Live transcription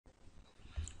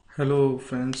Hello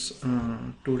friends,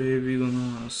 today we're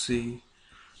gonna see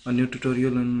a new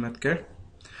tutorial in MathCAD.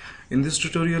 In this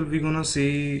tutorial we're gonna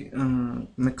see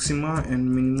maxima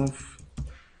and minimum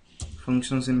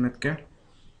functions in MathCAD.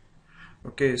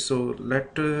 Okay, so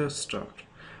let's start.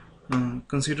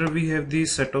 Consider we have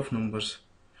this set of numbers.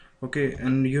 Okay,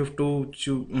 and you have to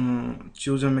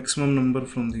choose a maximum number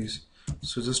from these.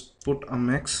 So just put a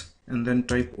max and then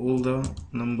type all the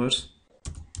numbers.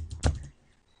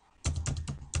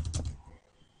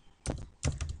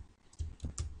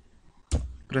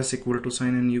 Press equal to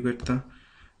sign and you get the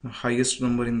highest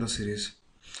number in the series.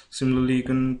 Similarly, you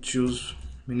can choose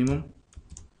minimum.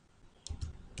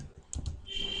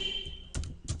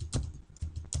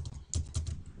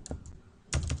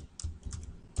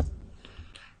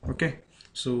 Okay,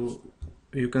 so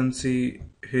you can see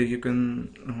here you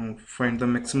can find the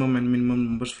maximum and minimum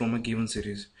numbers from a given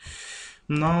series.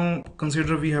 Now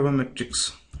consider we have a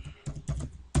matrix.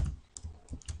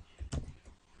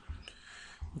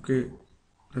 Okay,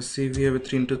 let's see, we have a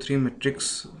 3 into 3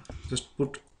 matrix. Just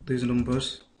put these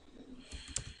numbers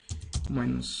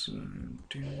minus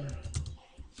 10,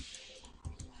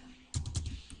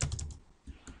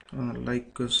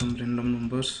 like some random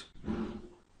numbers.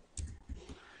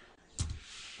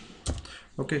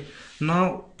 Okay,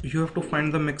 now you have to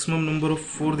find the maximum number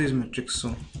for these matrix.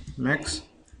 So max,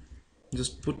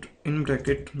 just put in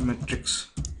bracket matrix.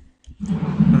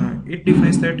 It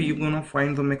defines that you're gonna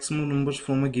find the maximum numbers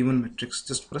from a given matrix.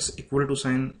 Just press equal to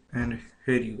sign and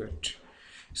here you get.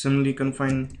 Similarly, you can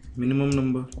find minimum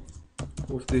number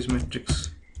of this matrix.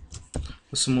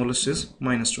 The smallest is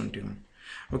minus 21.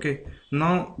 Okay,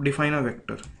 now define a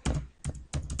vector.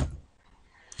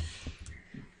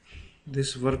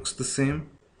 This works the same,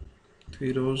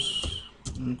 3 rows,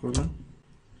 1 column.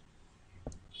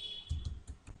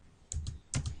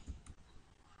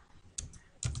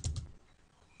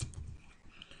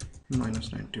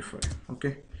 Minus 95.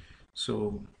 Okay,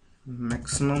 so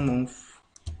maximum of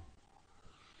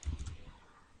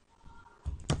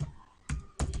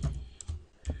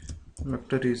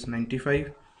vector is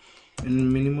 95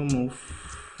 and minimum of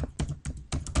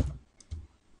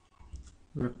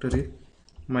vector is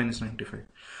minus 95.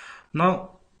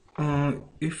 Now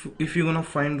if you're gonna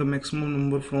find the maximum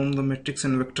number from the matrix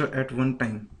and vector at one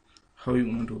time, how you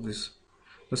gonna do this?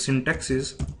 The syntax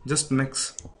is just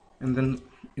max and then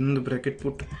in the bracket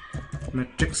put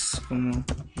matrix comma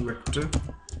vector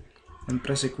and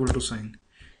press equal to sign.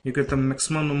 You get the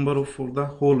maximum number for the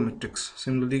whole matrix.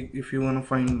 Similarly, if you want to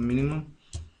find minimum,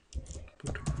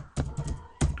 put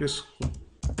this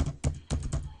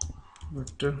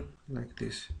vector like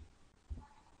this.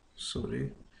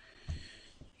 Sorry.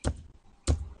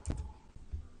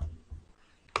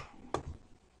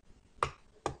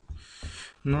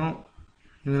 Now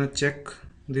you're gonna check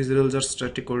these results are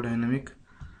static or dynamic.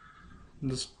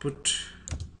 Just put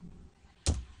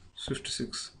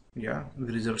 56. Yeah,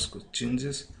 the results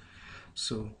changes.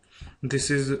 So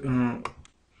this is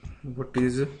what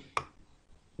is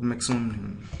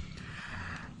maximum.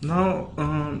 Now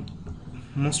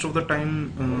most of the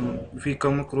time we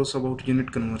come across about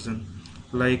unit conversion,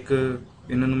 like in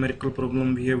a numerical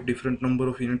problem we have different number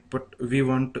of units, but we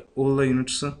want all the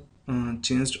units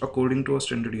changed according to a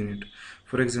standard unit.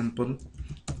 For example,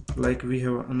 like we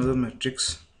have another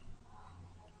matrix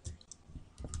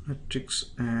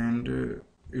and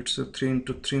it's a 3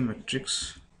 into 3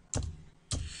 matrix.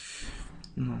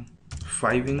 No,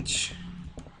 5 inch,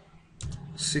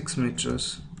 6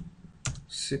 meters,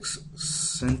 6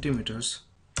 centimeters,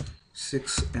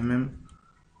 6 mm,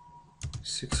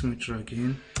 6 meter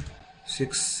again,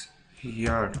 6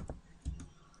 yard,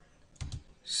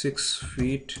 6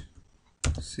 feet,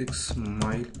 6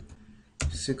 mile,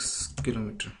 6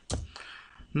 kilometer.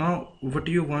 Now what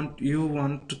you want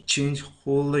to change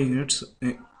all the units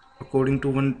according to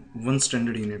one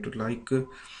standard unit, like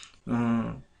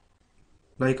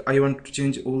I want to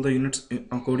change all the units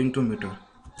according to meter.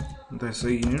 That's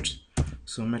the units.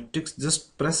 So matrix,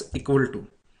 just press equal to,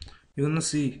 you're gonna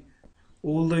see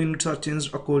all the units are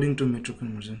changed according to meter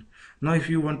conversion. Now if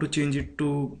you want to change it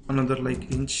to another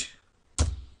like inch,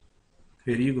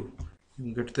 here you go,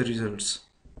 you get the results.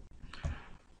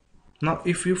 Now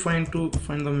if you find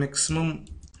the maximum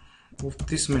of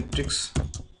this matrix,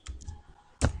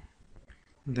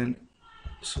 then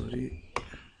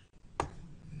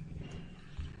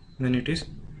then it is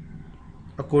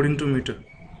according to meter.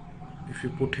 If you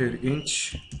put here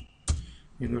inch,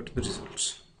 you got the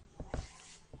results.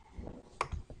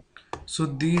 So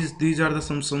these are the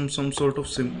some sort of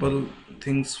simple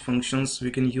things, functions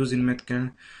we can use in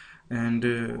MathCAD, and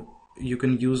you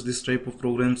can use this type of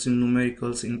programs in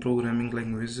numericals, in programming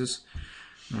languages.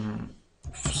 uh,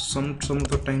 some of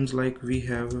the times, like we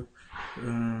have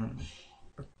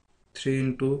 3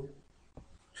 into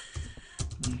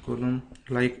column,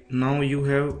 like now you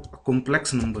have a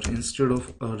complex number instead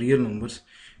of real numbers,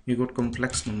 you got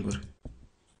complex number.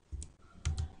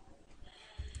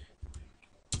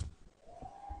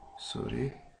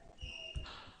 Sorry.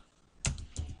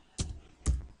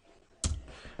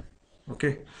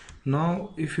 Okay,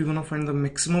 now if you're gonna find the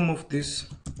maximum of this,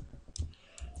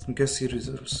 guess your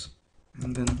results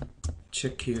and then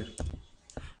check here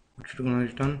what you're gonna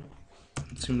return.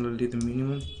 Similarly the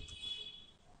minimum.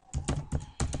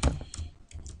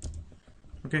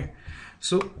 Okay,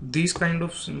 so these kind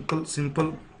of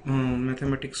simple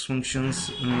mathematics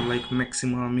functions, like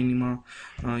maxima, minima,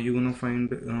 you're gonna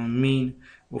find mean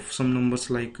of some numbers,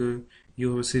 like you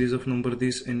have a series of number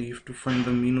this and you have to find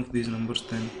the mean of these numbers,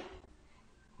 then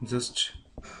just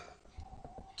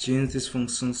change these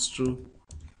functions to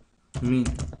mean.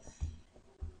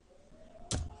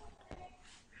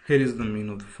 Here is the mean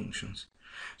of the functions.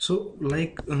 So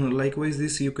likewise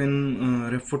this you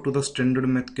can refer to the standard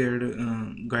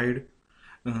MathCAD guide,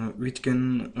 which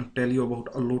can tell you about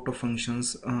a lot of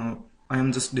functions. I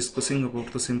am just discussing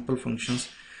about the simple functions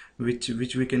which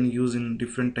we can use in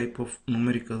different type of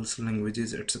numericals,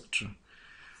 languages, etc.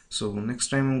 So next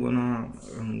time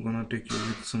I'm gonna take you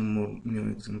with some more new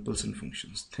examples and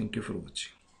functions. Thank you for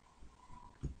watching.